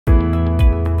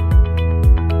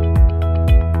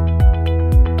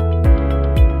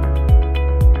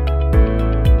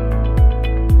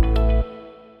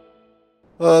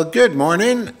Well, good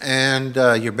morning, and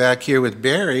you're back here with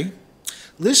Barry.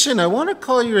 Listen, I want to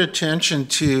call your attention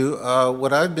to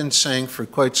what I've been saying for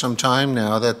quite some time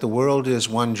now, that the world is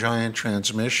one giant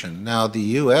transmission. Now, the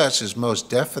U.S. is most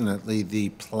definitely the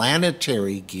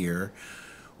planetary gear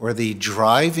or the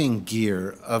driving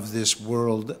gear of this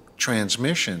world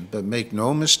transmission, but make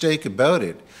no mistake about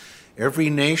it, every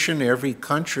nation, every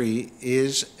country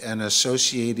is an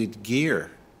associated gear.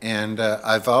 And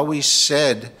I've always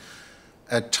said,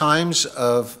 at times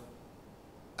of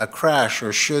a crash,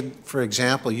 or should, for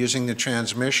example, using the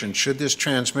transmission, should this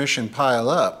transmission pile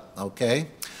up, okay?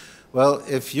 Well,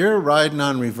 if you're riding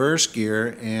on reverse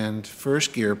gear and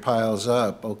first gear piles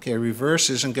up, okay, reverse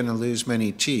isn't going to lose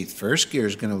many teeth. First gear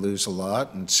is going to lose a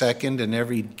lot, and second, and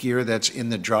every gear that's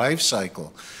in the drive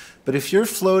cycle. But if you're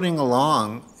floating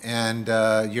along and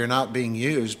you're not being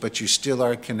used, but you still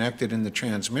are connected in the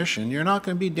transmission, you're not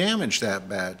going to be damaged that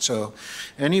bad. So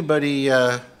anybody,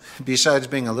 besides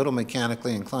being a little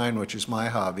mechanically inclined, which is my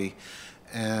hobby,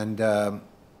 and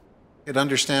could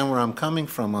understand where I'm coming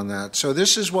from on that. So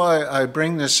this is why I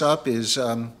bring this up is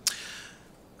over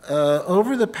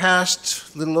the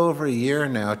past little over a year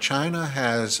now, China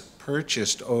has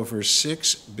purchased over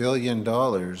 $6 billion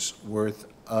worth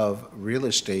of real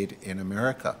estate in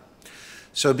America.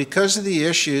 So because of the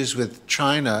issues with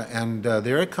China and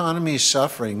their economy is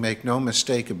suffering, make no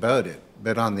mistake about it,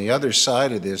 but on the other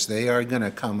side of this, they are going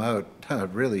to come out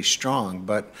really strong.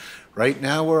 But right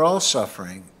now we're all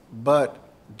suffering. But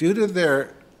due to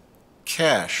their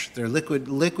cash, their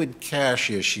liquid cash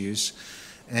issues,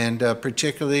 and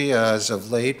particularly as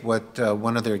of late, what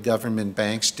one of their government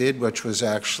banks did, which was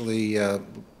actually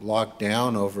locked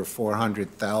down over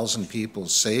 400,000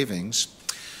 people's savings.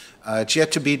 It's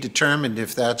yet to be determined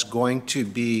if that's going to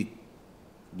be,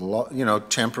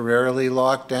 temporarily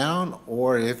locked down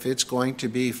or if it's going to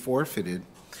be forfeited.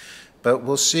 But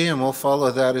we'll see, and we'll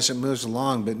follow that as it moves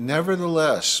along. But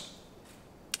nevertheless,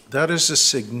 that is a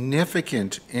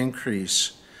significant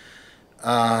increase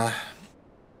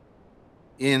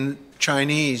in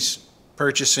Chinese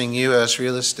purchasing U.S.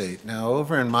 real estate. Now,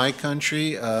 over in my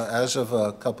country, as of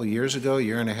a couple years ago, a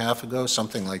year and a half ago,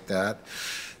 something like that,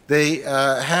 they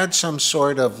had some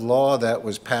sort of law that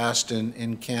was passed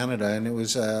in Canada, and it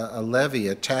was a levy,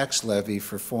 a tax levy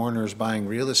for foreigners buying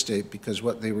real estate, because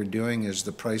what they were doing is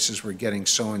the prices were getting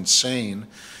so insane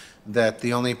that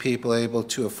the only people able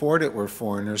to afford it were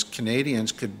foreigners.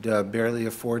 Canadians could barely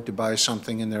afford to buy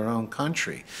something in their own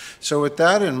country. So with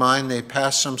that in mind, they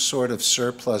passed some sort of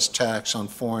surplus tax on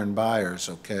foreign buyers,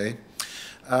 okay?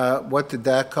 What did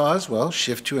that cause? Well,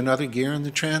 shift to another gear in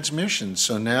the transmission.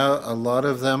 So now a lot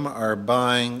of them are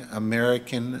buying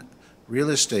American real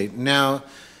estate. Now,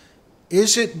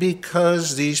 is it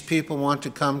because these people want to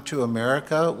come to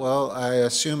America? Well, I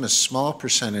assume a small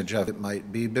percentage of it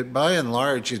might be, but by and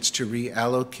large, it's to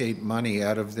reallocate money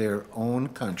out of their own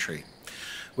country,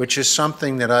 which is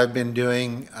something that I've been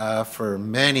doing for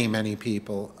many, many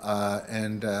people,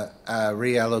 and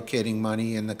reallocating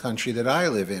money in the country that I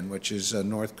live in, which is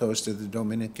north coast of the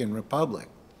Dominican Republic.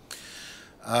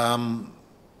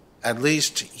 At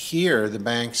least here, the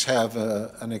banks have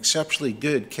an exceptionally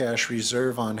good cash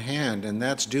reserve on hand, and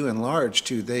that's due in large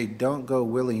to they don't go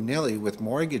willy-nilly with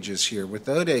mortgages here.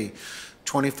 Without a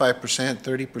 25%,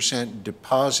 30%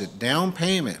 deposit down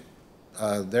payment,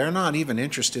 they're not even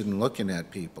interested in looking at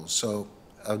people. So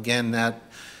again, that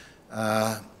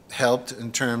helped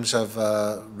in terms of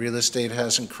real estate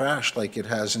hasn't crashed like it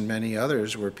has in many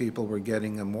others where people were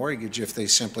getting a mortgage if they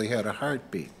simply had a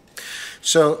heartbeat.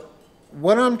 So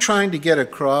what I'm trying to get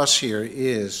across here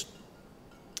is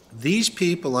these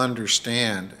people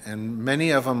understand, and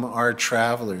many of them are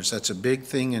travelers. That's a big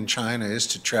thing in China, is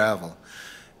to travel.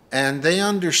 And they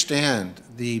understand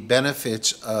the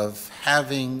benefits of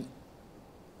having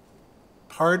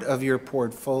part of your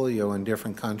portfolio in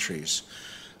different countries.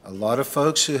 A lot of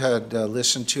folks who had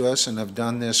listened to us and have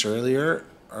done this earlier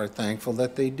are thankful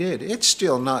that they did. It's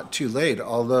still not too late,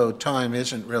 although time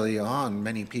isn't really on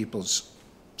many people's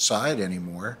side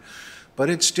anymore, but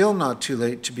it's still not too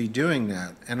late to be doing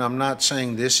that. And I'm not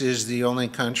saying this is the only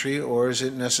country or is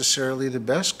it necessarily the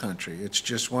best country. It's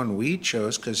just one we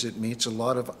chose because it meets a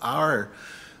lot of our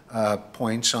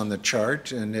points on the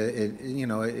chart, and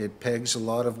it pegs a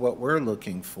lot of what we're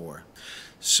looking for.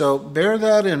 So bear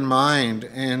that in mind.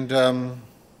 And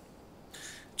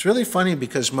it's really funny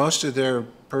because most of their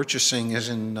purchasing is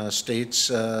in states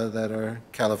that are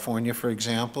California, for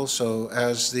example. So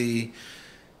as the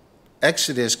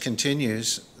exodus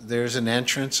continues, there's an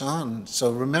entrance on.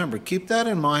 So remember, keep that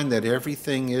in mind, that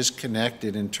everything is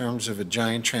connected in terms of a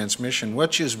giant transmission,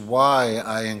 which is why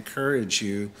I encourage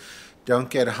you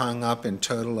Don't get hung up in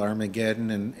total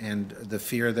Armageddon and the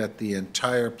fear that the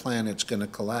entire planet's going to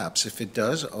collapse. If it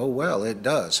does, oh well, it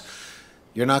does.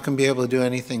 You're not going to be able to do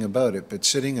anything about it, but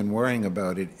sitting and worrying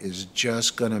about it is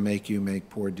just going to make you make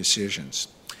poor decisions.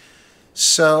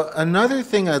 So another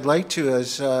thing I'd like to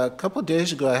is a couple of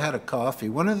days ago I had a coffee.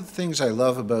 One of the things I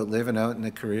love about living out in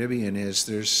the Caribbean is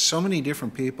there's so many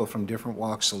different people from different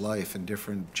walks of life and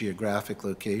different geographic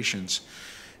locations.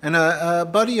 And a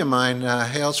buddy of mine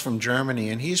hails from Germany,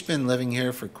 and he's been living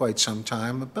here for quite some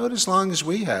time, about as long as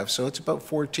we have, so it's about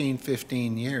 14,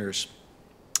 15 years.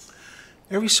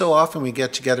 Every so often we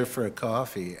get together for a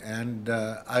coffee, and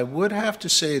I would have to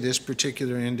say this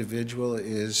particular individual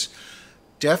is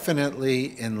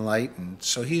definitely enlightened.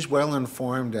 So he's well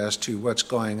informed as to what's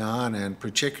going on, and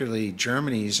particularly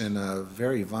Germany's in a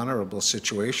very vulnerable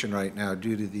situation right now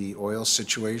due to the oil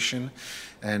situation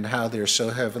and how they're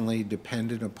so heavily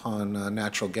dependent upon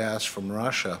natural gas from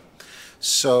Russia.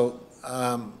 So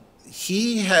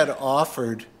he had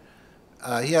offered,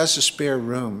 he has a spare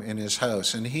room in his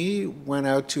house, and he went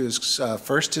out to his,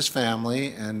 first his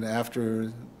family, and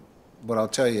after, what I'll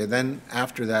tell you, then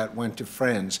after that went to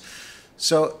friends.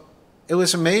 So it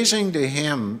was amazing to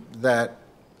him that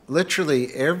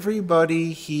literally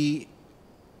everybody he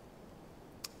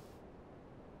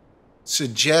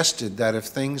suggested that if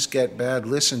things get bad,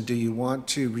 listen, do you want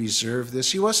to reserve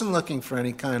this? He wasn't looking for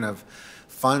any kind of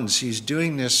funds. He's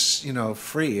doing this, you know,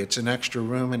 free. It's an extra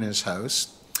room in his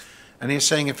house. And he's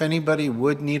saying if anybody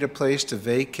would need a place to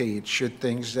vacate, should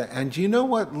things, and you know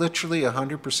what literally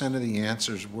 100% of the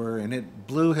answers were, and it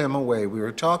blew him away. We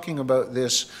were talking about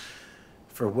this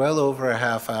for well over a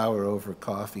half hour over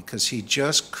coffee because he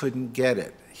just couldn't get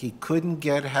it. He couldn't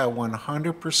get how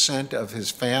 100% of his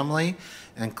family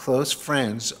and close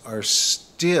friends are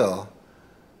still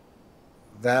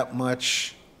that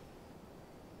much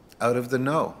out of the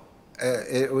know.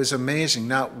 It was amazing.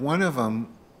 Not one of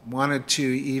them wanted to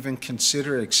even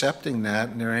consider accepting that,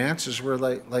 and their answers were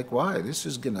like why? This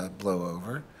is going to blow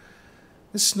over.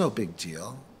 This is no big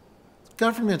deal. The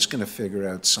government's going to figure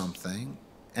out something.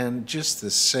 And just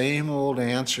the same old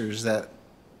answers that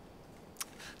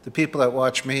the people that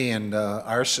watch me and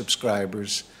our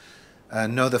subscribers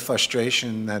know the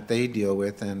frustration that they deal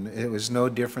with, and it was no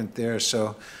different there.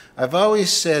 So I've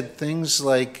always said things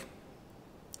like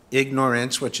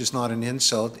ignorance, which is not an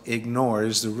insult, ignore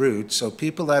is the root. So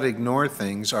people that ignore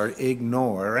things are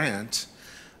ignorant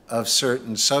of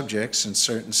certain subjects and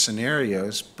certain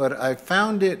scenarios. But I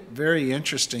found it very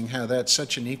interesting how that's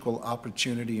such an equal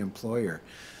opportunity employer.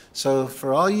 So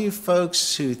for all you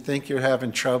folks who think you're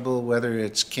having trouble, whether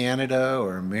it's Canada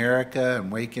or America,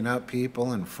 and waking up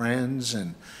people and friends,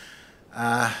 and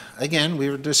again, we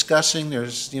were discussing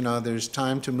there's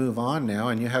time to move on now,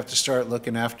 and you have to start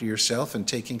looking after yourself and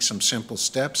taking some simple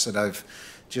steps that I've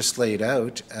just laid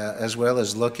out, as well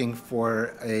as looking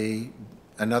for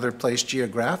another place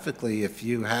geographically. If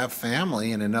you have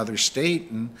family in another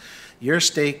state and your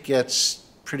state gets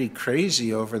pretty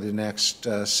crazy over the next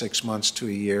 6 months to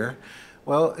a year,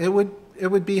 well, it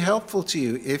would be helpful to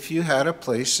you if you had a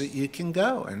place that you can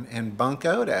go and bunk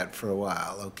out at for a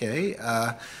while, okay?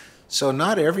 So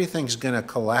not everything's going to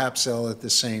collapse all at the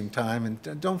same time,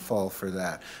 and don't fall for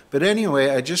that. But anyway,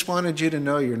 I just wanted you to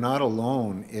know you're not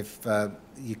alone if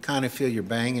you kind of feel you're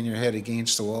banging your head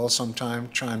against the wall sometime,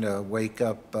 trying to wake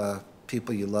up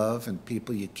people you love and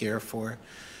people you care for.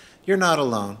 You're not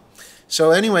alone.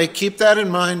 So anyway, keep that in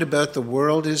mind about the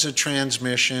world is a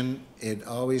transmission. It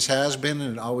always has been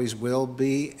and it always will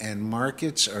be, and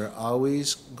markets are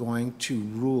always going to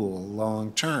rule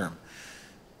long term.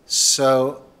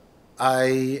 So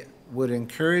I would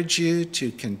encourage you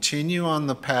to continue on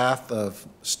the path of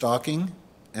stocking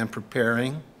and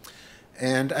preparing.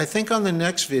 And I think on the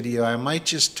next video, I might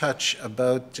just touch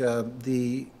about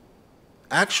the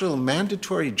actual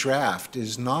mandatory draft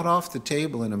is not off the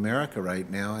table in America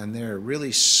right now, and they're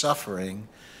really suffering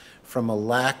from a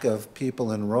lack of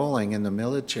people enrolling in the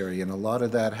military. And a lot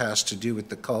of that has to do with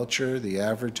the culture, the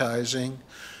advertising,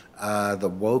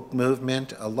 the woke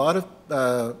movement. A lot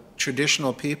of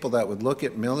traditional people that would look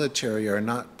at military are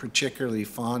not particularly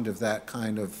fond of that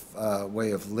kind of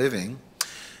way of living.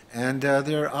 And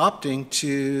they're opting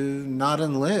to not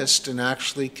enlist and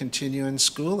actually continue in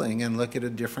schooling and look at a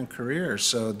different career.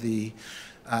 So the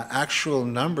actual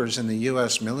numbers in the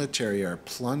U.S. military are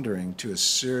plundering to a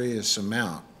serious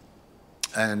amount.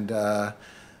 And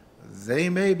they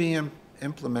may be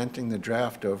implementing the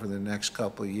draft over the next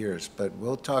couple of years. But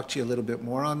we'll talk to you a little bit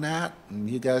more on that. And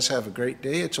you guys have a great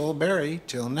day. It's Old Barry.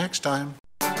 Till next time.